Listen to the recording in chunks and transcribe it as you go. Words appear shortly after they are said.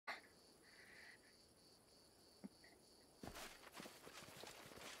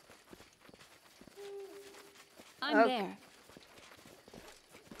I'm there.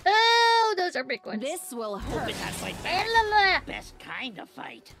 Oh, those are big ones. This will hurt. Open that fight back. Best kind of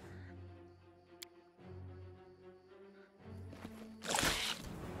fight.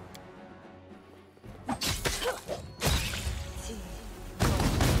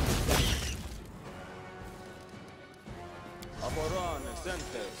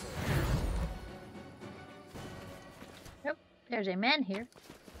 Nope, there's a man here.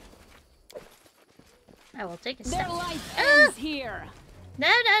 I will take a Their step. life ends here. No.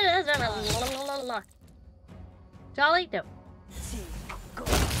 Dolly, no.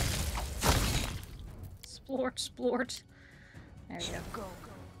 Splort. There we go.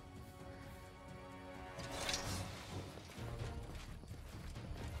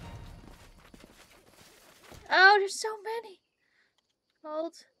 Oh, there's so many.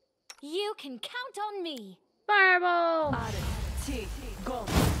 Hold. You can count on me. Fireball.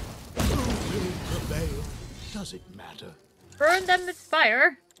 Does it matter? Burn them with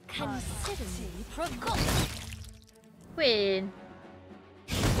fire. Consider me provoked. Win.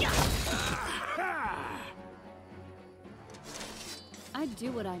 I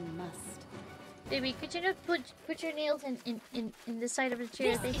do what I must. Baby, could you not put your nails in the side of the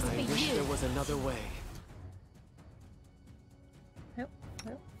chair? This is Thank you. for Wish you. there was another way. Nope.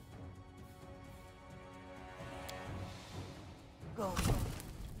 Go.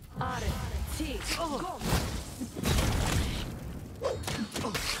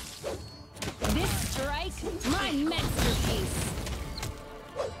 This strike, my masterpiece.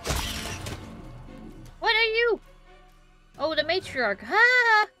 What are you? Oh, the matriarch.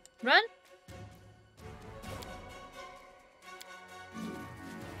 Ha! Run.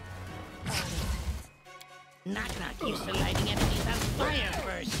 Not used to lighting enemies on fire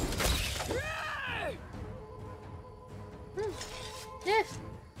first. Yes.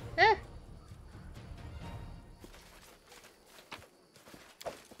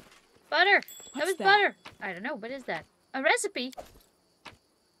 Butter. That was butter. I don't know. What is that? A recipe?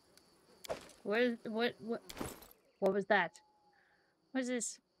 What was that? What is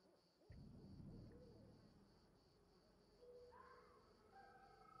this?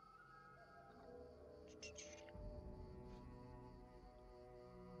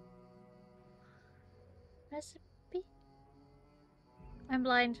 Recipe? I'm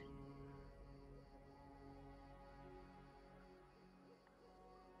blind.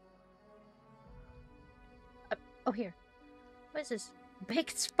 Oh, here. What is this?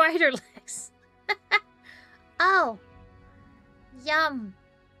 Baked spider legs. Oh. Yum.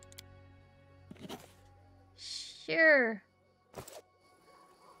 Sure.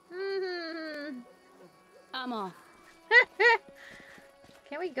 I'm off.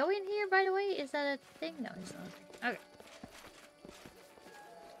 Can we go in here, by the way? Is that a thing? No, it's not. Okay.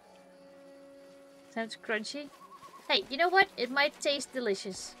 Sounds crunchy. Hey, you know what? It might taste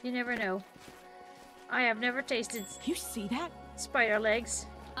delicious. You never know. I have never tasted You see that? spider legs.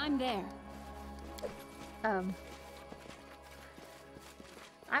 I'm there. I'm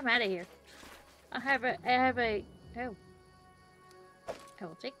out of here. I have a oh. I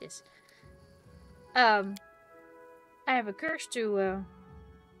will take this. I have a curse to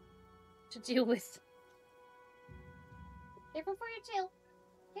deal with. Careful for your tail.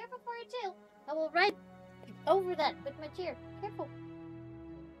 Careful for your tail. I will ride over that with my chair. Careful.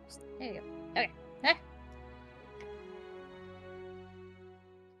 There you go. Okay. Ah.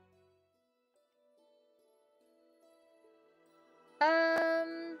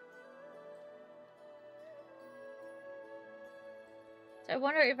 So I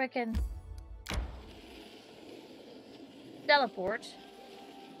wonder if I can teleport.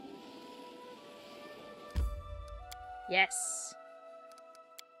 Yes.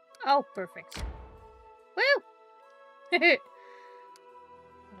 Oh, perfect. Woo! Let's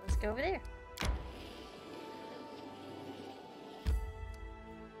go over there.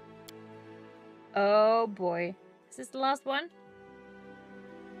 Oh boy. Is this the last one?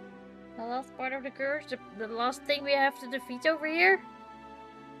 The last part of the curse? The last thing we have to defeat over here?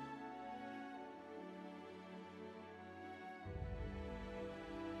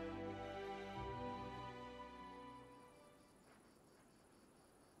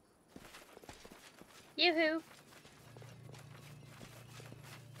 Yoo-hoo!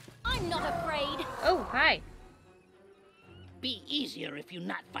 I'm not afraid. Oh, hi. Be easier if you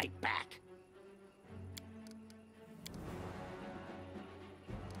not fight back.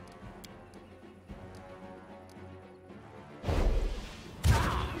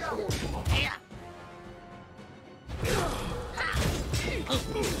 Yeah.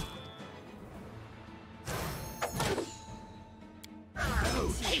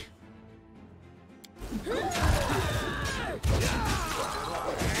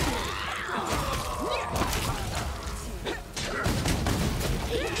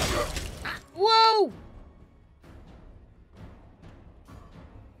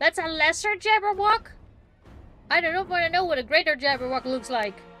 That's a lesser Jabberwock? I don't want to know what a greater Jabberwock looks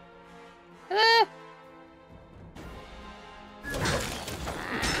like. Ah!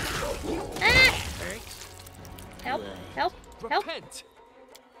 Ah! Help! Help! Help! Repent.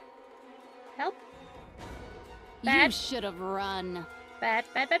 Help! You Bad. should have run. Bad,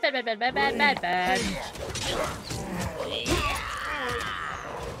 bad, bad, bad, bad, bad, bad, bad, bad, bad.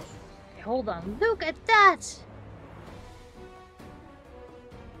 Okay, hold on. Look at that!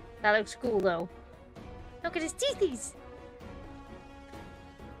 That looks cool, though. Look at his teethies!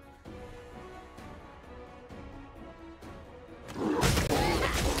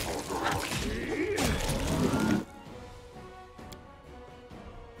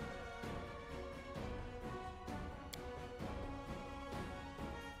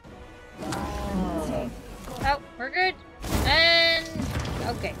 Oh, we're good. And...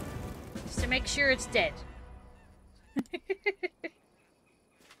 okay. Just to make sure it's dead.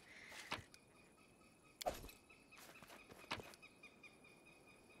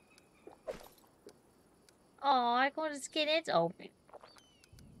 Oh, I want to skin it. Oh.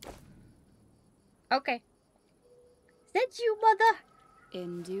 Okay. Is that you, mother?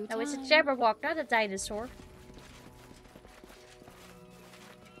 In due time. No, it's a Jabberwock, not a dinosaur.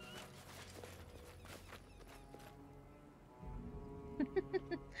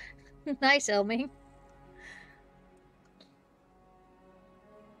 Nice, Elming.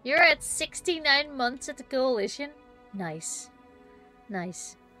 You're at 69 months at the coalition. Nice.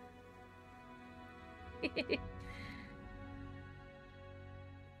 Nice.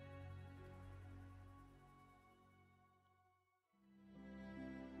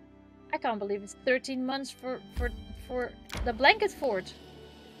 I can't believe it's 13 months for the blanket fort.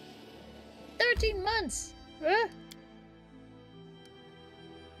 13 months! Huh?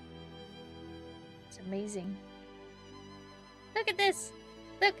 It's amazing. Look at this!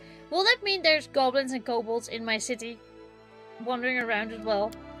 Look, will that mean there's goblins and kobolds in my city? Wandering around as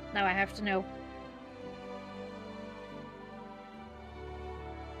well? Now I have to know.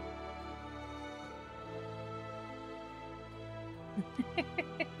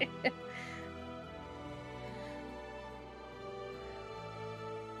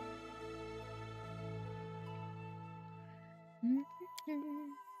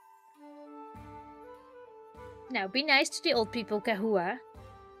 Now, be nice to the old people, Kahua.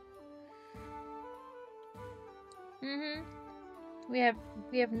 We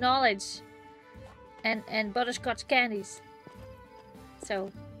have knowledge and butterscotch candies. So,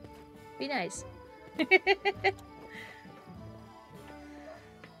 be nice.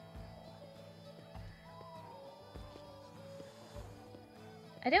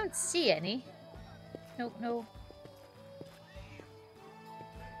 I don't see any. Nope, no.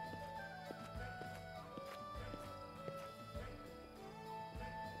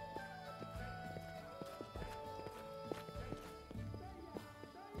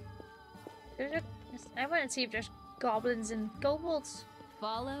 I want to see if there's goblins and kobolds.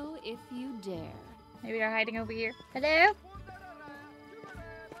 Follow if you dare. Maybe they're hiding over here. Hello?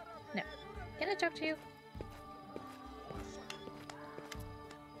 No. Can I talk to you?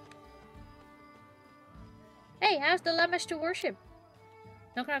 Hey, how's the Lamash to worship?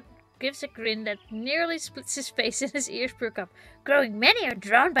 Knock gives a grin that nearly splits his face and his ears perk up. Growing many are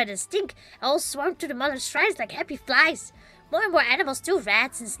drawn by the stink, all swarm to the mother's shrines like happy flies. More and more animals too,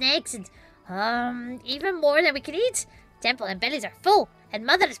 rats and snakes and even more than we can eat. Temple and bellies are full, and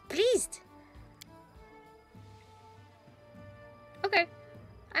mother is pleased. Okay,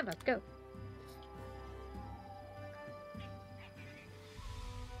 I must go.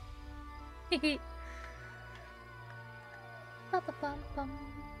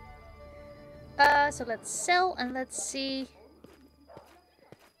 So let's sell and let's see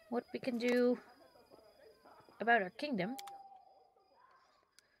what we can do about our kingdom.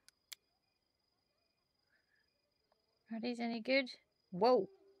 Are these any good? Whoa,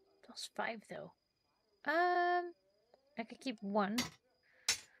 +5 though. I could keep one.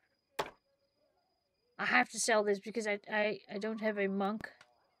 I have to sell this because I don't have a monk.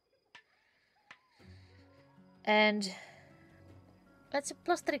 And that's a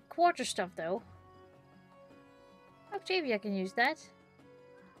 +3/4 stuff though. Octavia can use that.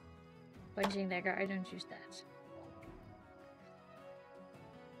 Punching dagger, I don't use that. It's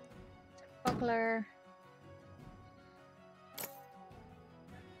a buckler.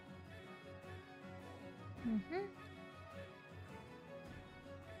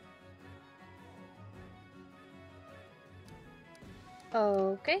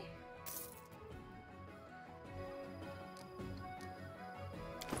 Okay.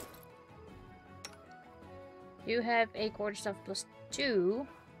 You have a quarterstaff +2.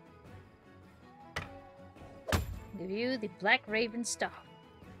 Give you the Black Raven Staff.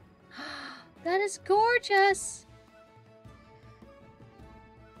 That is gorgeous!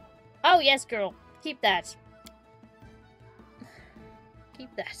 Oh, yes, girl. Keep that.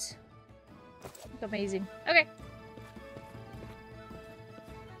 Keep that. Look amazing. Okay.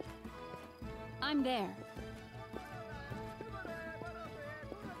 I'm there.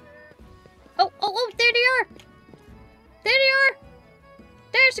 Oh, oh, oh, there they are! There they are!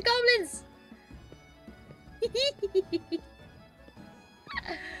 There's the goblins!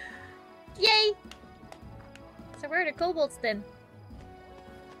 Yay! So where are the kobolds then?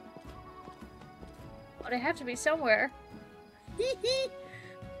 Oh, they have to be somewhere.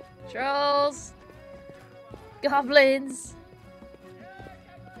 Trolls! Goblins!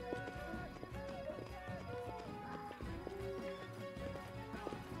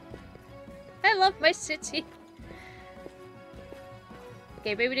 I love my city.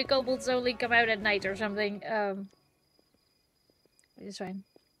 Okay, maybe the kobolds only come out at night or something. It's fine.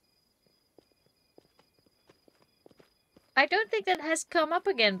 I don't think that has come up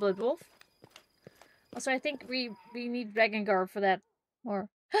again, Bloodwolf. Also, I think we need Dragon Guard for that. Or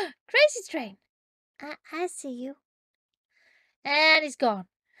Crazy Train! I see you. And he's gone.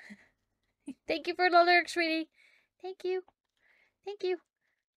 Thank you for the lyrics, sweetie. Thank you. Thank you.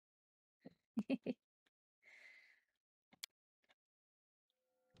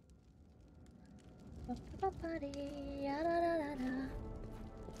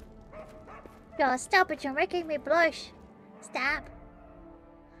 Yo, stop it, you're making me blush. Stop.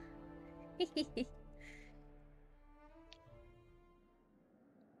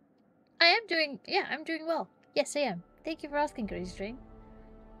 I'm doing well. Yes, I am. Thank you for asking, Crazy Train.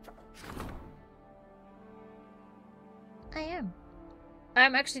 I am.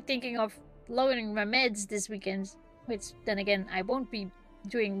 I'm actually thinking of lowering my meds this weekend. Which, then again, I won't be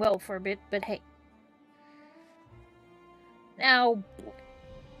doing well for a bit, but hey. Now,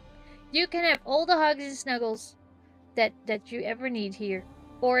 you can have all the hugs and snuggles that you ever need here.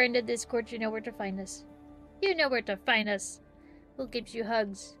 Or in the Discord, you know where to find us. You know where to find us. We'll give you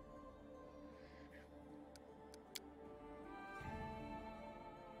hugs.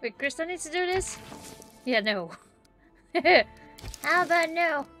 Wait, Krista needs to do this? Yeah, no. How about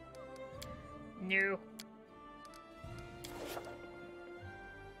no? No.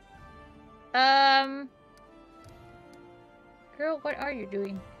 Girl, what are you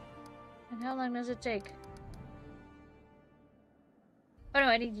doing? And how long does it take? Oh no,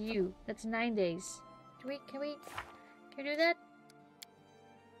 I need you. That's 9 days. Can we do that?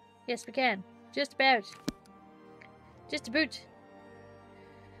 Yes, we can. Just about. Just a boot.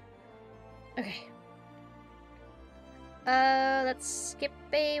 Okay. Let's skip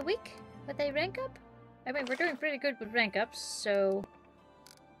a week with a rank up. I mean, we're doing pretty good with rank ups, so...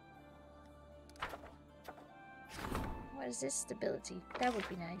 What is this stability? That would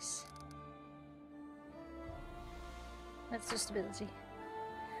be nice. Let's do stability.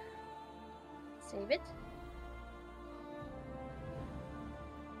 Save it.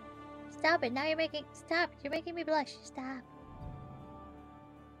 Stop it, now you're making... Stop, you're making me blush. Stop.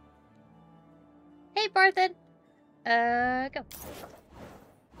 Hey, Barthen! Go.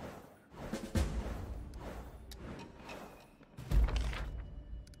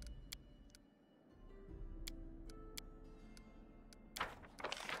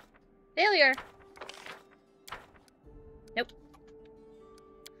 Failure! Nope.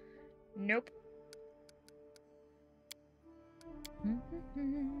 Nope.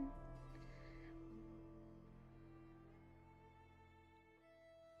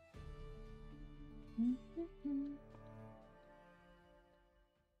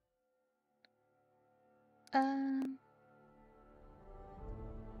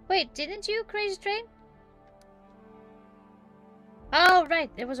 Wait, didn't you, Crazy Train? Oh, right,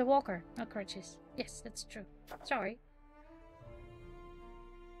 there was a walker, not crutches. Yes, that's true. Sorry.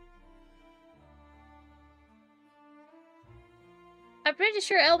 I'm pretty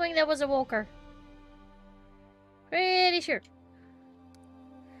sure, Elwing, there was a walker. Pretty sure.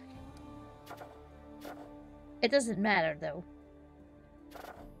 It doesn't matter, though.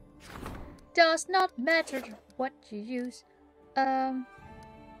 Does not matter what you use.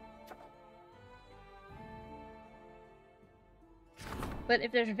 But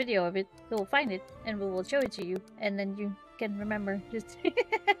if there's a video of it, we'll find it and we will show it to you, and then you can remember. Just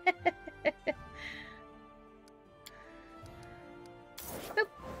Boop.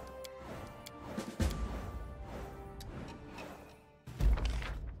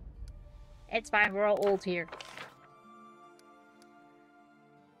 It's fine. We're all old here.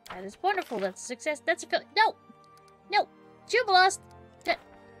 That is wonderful. That's a success. That's a failure. No, no, Jubilast.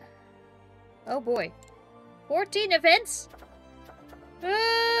 Oh boy. 14 events?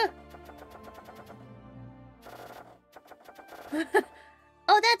 Ah!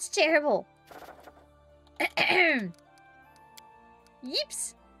 Oh, that's terrible.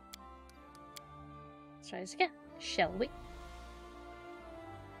 Yeeps. Let's try this again, shall we?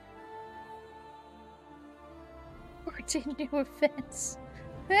 14 new events.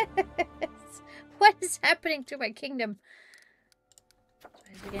 What is happening to my kingdom? Let's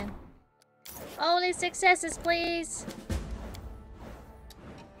try this again. Only successes, please.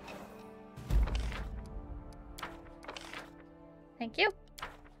 Thank you.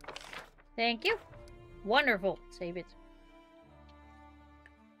 Thank you. Wonderful. Save it.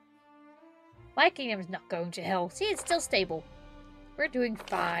 My kingdom is not going to hell. See, it's still stable. We're doing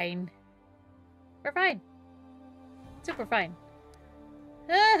fine. We're fine. Super fine.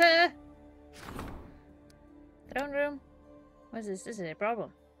 Throne room. What is this? This is a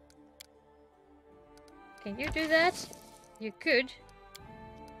problem. Can you do that? You could.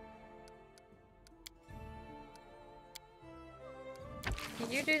 Can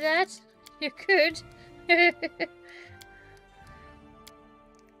you do that? You could. You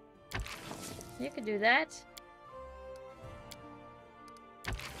can do that.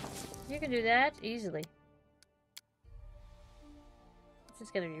 You can do that easily. Is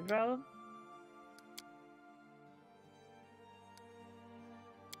this gonna be a problem?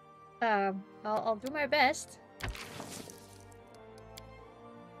 I'll do my best.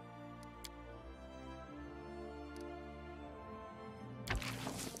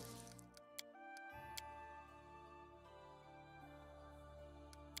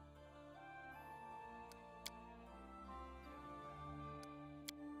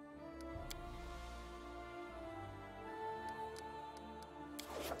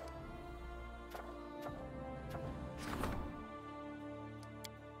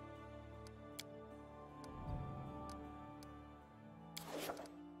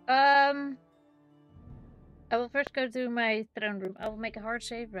 I will first go to my throne room. I will make a hard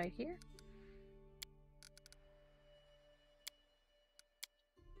save right here.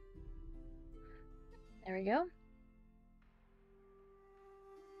 There we go.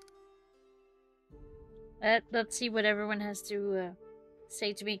 Let's see what everyone has to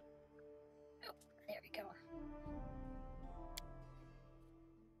say to me. Oh, there we go.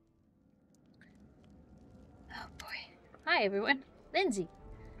 Oh boy. Hi everyone. Lindsay.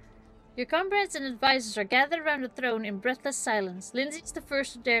 Your comrades and advisors are gathered around the throne in breathless silence. Lindsay is the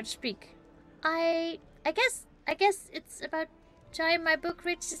first to dare to speak. I guess it's about time my book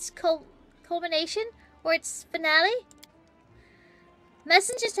reached its culmination, or its finale.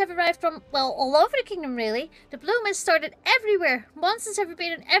 Messengers have arrived from, well, all over the kingdom, really. The bloom has started everywhere. Monsters have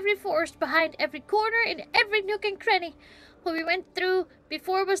appeared in every forest, behind every corner, in every nook and cranny. What we went through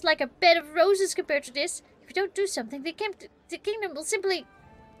before was like a bed of roses compared to this. If we don't do something, the kingdom will simply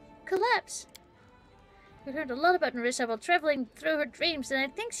collapse. We learned a lot about Nerissa while traveling through her dreams, and I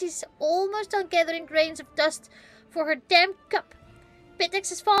think she's almost done gathering grains of dust for her damned cup. Pitex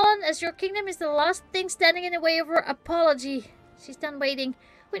has fallen, as your kingdom is the last thing standing in the way of her apology. She's done waiting.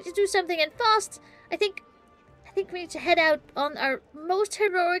 We need to do something, and fast. I think we need to head out on our most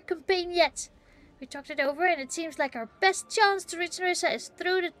heroic campaign yet. We talked it over, and it seems like our best chance to reach Nerissa is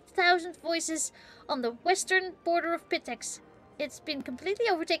through the 1,000 voices on the western border of Pitex. It's been completely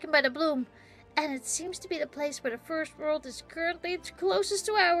overtaken by the bloom, and it seems to be the place where the first world is currently closest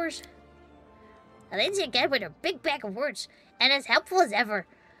to ours. Lindsay again with her big bag of words, and as helpful as ever.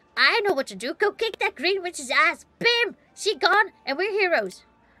 I know what to do. Go kick that green witch's ass. Bam! She gone, and we're heroes.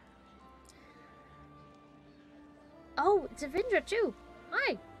 Oh, it's Avindra too.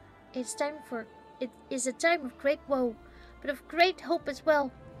 Hi. It is a time of great woe, but of great hope as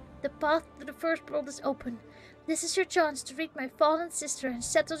well. The path to the first world is open. This is your chance to reach my fallen sister and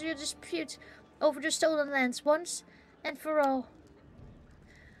settle your dispute over the stolen lands once and for all.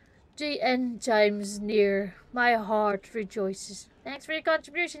 The end time's near. My heart rejoices. Thanks for your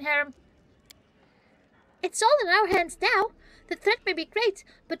contribution, Harem. It's all in our hands now. The threat may be great,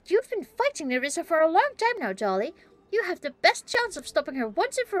 but you've been fighting Nerissa for a long time now, Dolly. You have the best chance of stopping her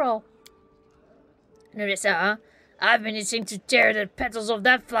once and for all. Nerissa, huh? I've been itching to tear the petals off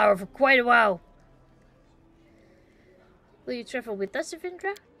that flower for quite a while. Will you travel with us,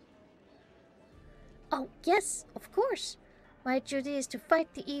 Avindra? Oh, yes, of course. My duty is to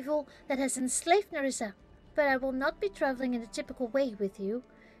fight the evil that has enslaved Nerissa, but I will not be traveling in the typical way with you.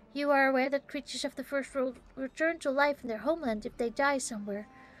 You are aware that creatures of the first world return to life in their homeland if they die somewhere.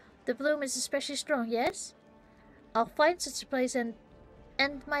 The bloom is especially strong, yes? I'll find such a place and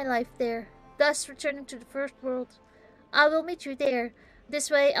end my life there, thus returning to the first world. I will meet you there. This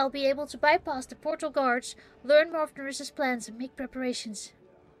way, I'll be able to bypass the portal guards, learn more of Nerissa's plans, and make preparations.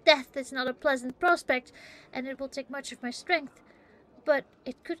 Death is not a pleasant prospect, and it will take much of my strength, but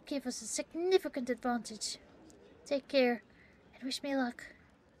it could give us a significant advantage. Take care, and wish me luck.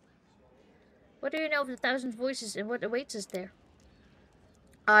 What do you know of the Thousand Voices and what awaits us there?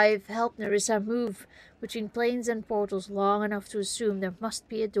 I've helped Nerissa move between planes and portals long enough to assume there must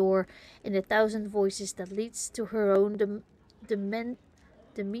be a door in the Thousand Voices that leads to her own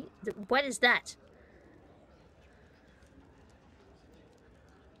what is that?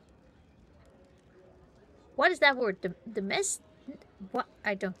 What is that word? The mess? What?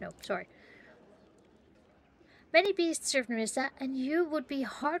 I don't know. Sorry. Many beasts serve Nerissa, and you would be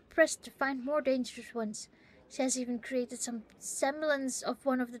hard-pressed to find more dangerous ones. She has even created some semblance of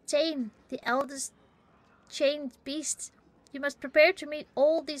one of the Tain, the eldest chained beasts. You must prepare to meet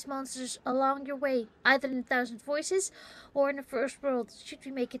all these monsters along your way, either in the Thousand Voices or in the First World, should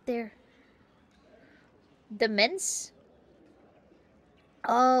we make it there. The Mens?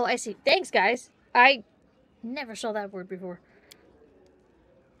 Oh, I see. Thanks, guys. I never saw that word before.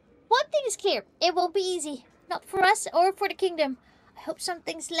 One thing is clear. It won't be easy. Not for us or for the kingdom. I hope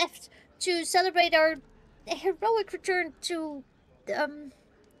something's left to celebrate our heroic return to...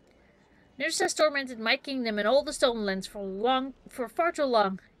 Nerissa's tormented my kingdom and all the Stolen Lands for far too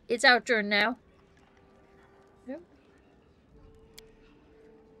long. It's our turn now. Yeah.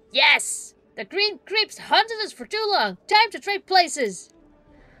 Yes! The green creeps hunted us for too long. Time to trade places.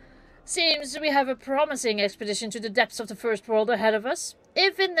 Seems we have a promising expedition to the depths of the First World ahead of us.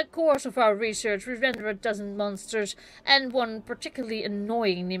 If in the course of our research we render a dozen monsters and one particularly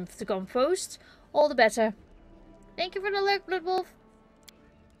annoying nymph to compost, all the better. Thank you for the alert, Blood Wolf.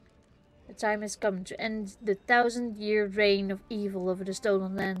 The time has come to end the 1,000-year reign of evil over the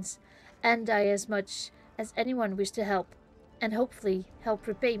Stolen Lands, and I as much as anyone wish to help, and hopefully help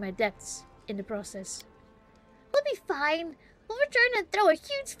repay my debts in the process. We'll be fine. We'll return and throw a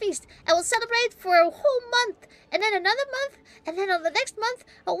huge feast, and we'll celebrate for a whole month, and then another month, and then on the next month,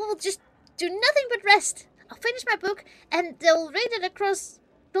 we'll just do nothing but rest. I'll finish my book, and they'll read it across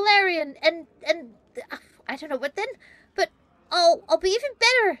Valerian, and I don't know what then, but I'll be even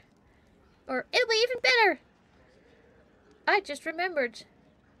better. Or it'll be even better. I just remembered.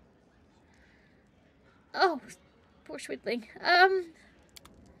 Oh, poor sweetling.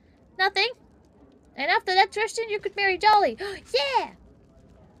 Nothing. And after that, Tristan, you could marry Dolly. Yeah!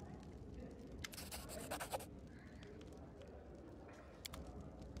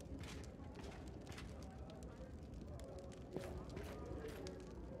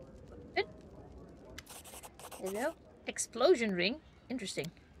 Good. Hello? Explosion ring.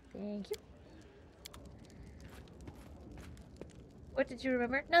 Interesting. Thank you. What did you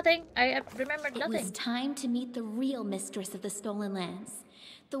remember? Nothing. I remembered nothing. It was time to meet the real mistress of the Stolen Lands.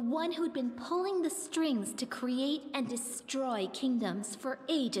 The one who'd been pulling the strings to create and destroy kingdoms for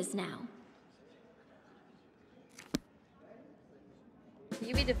ages now.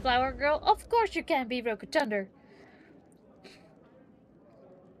 You be the flower girl? Of course you can be, Rokutunder.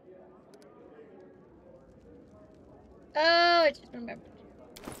 Oh, I just remembered.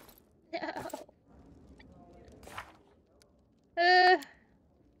 No.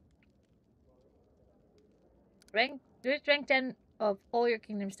 Do it rank 10 of all your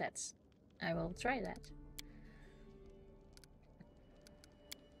kingdom stats. I will try that.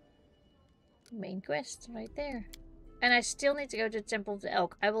 Main quest, right there. And I still need to go to the Temple of the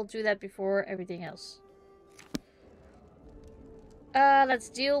Elk. I will do that before everything else. Let's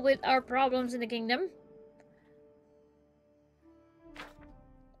deal with our problems in the kingdom.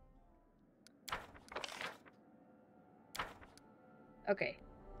 Okay,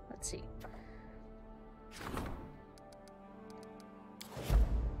 let's see.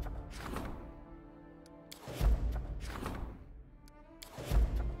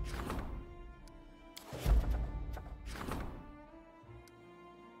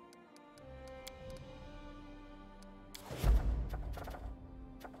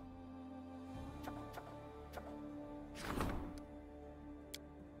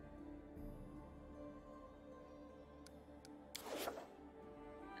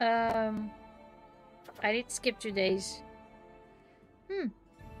 I need to skip 2 days.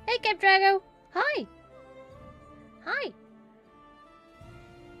 Hey, Cap Drago! Hi! Hi!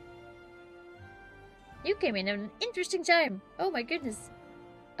 You came in at an interesting time. Oh my goodness.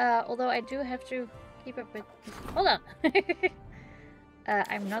 Although I do have to keep up with... Hold on!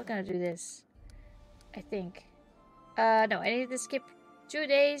 I'm not gonna do this. I think. No, I need to skip 2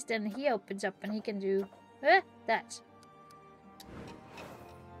 days, then he opens up and he can do... that.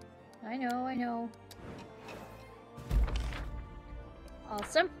 I know, I know.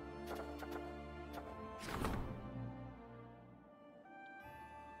 Awesome.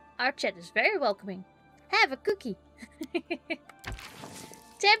 Our chat is very welcoming. Have a cookie. 10%.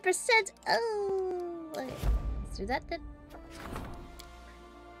 Oh, okay. Let's do that then.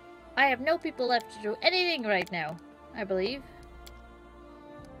 I have no people left to do anything right now, I believe.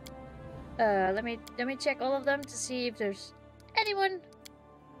 Let me check all of them to see if there's anyone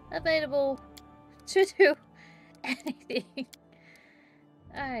available to do anything.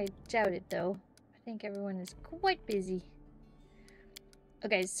 I doubt it though. I think everyone is quite busy.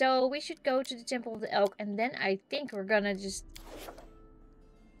 Okay, so we should go to the Temple of the Elk, and then I think we're gonna just...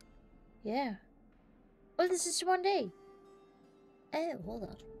 Yeah. Oh, this is one day. Oh, hold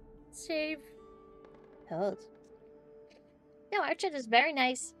on. Save. Hold. No, our chat is very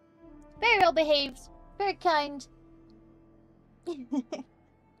nice. Very well behaved. Very kind. And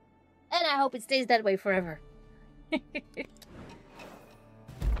I hope it stays that way forever.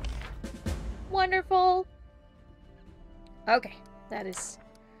 Wonderful. Okay, that is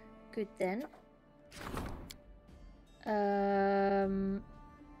good then.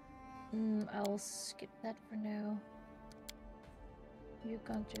 I'll skip that for now. You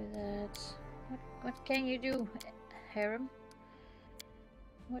can't do that. What can you do, Harem?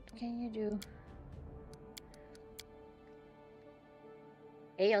 What can you do?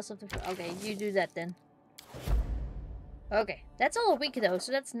 Chaos of the... Okay, you do that then. Okay, that's all a week though,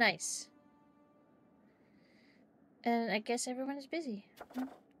 so that's nice. And I guess everyone is busy.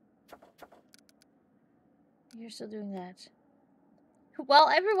 You're still doing that. While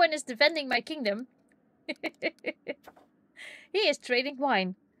everyone is defending my kingdom, he is trading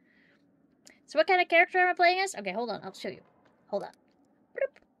wine. So what kind of character am I playing as? Okay, hold on, I'll show you. Hold on.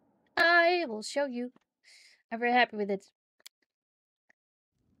 Bloop. I will show you. I'm very happy with it.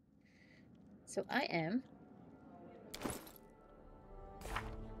 So I am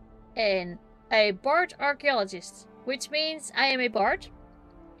a bard archaeologist, which means I am a bard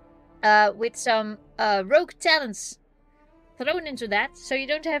with some rogue talents thrown into that, so you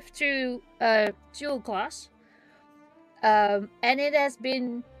don't have to dual class. And it has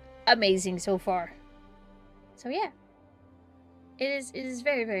been amazing so far. So yeah, it is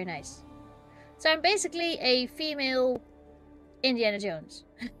very, very nice. So I'm basically a female Indiana Jones.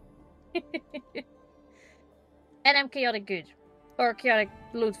 And I'm chaotic good. Or chaotic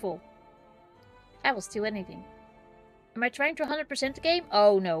lootful. I will steal anything. Am I trying to 100% the game?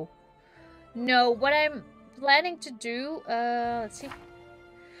 Oh no. No, what I'm planning to do, let's see.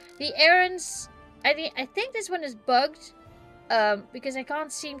 The errands, I think this one is bugged. Because I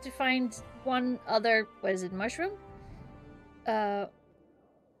can't seem to find one other, what is it, mushroom? I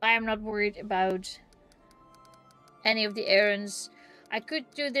am not worried about any of the errands. I could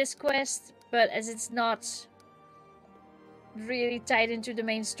do this quest, but as it's not really tied into the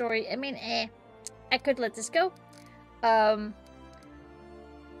main story, I mean, I could let this go. Yeah,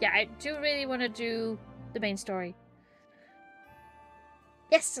 I do really want to do the main story.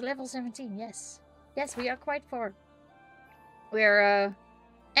 Yes, level 17, yes. Yes, we are quite far. We're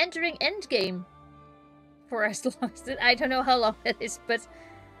entering endgame for as long as I don't know how long that is, but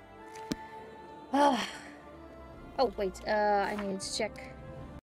oh wait, I need to check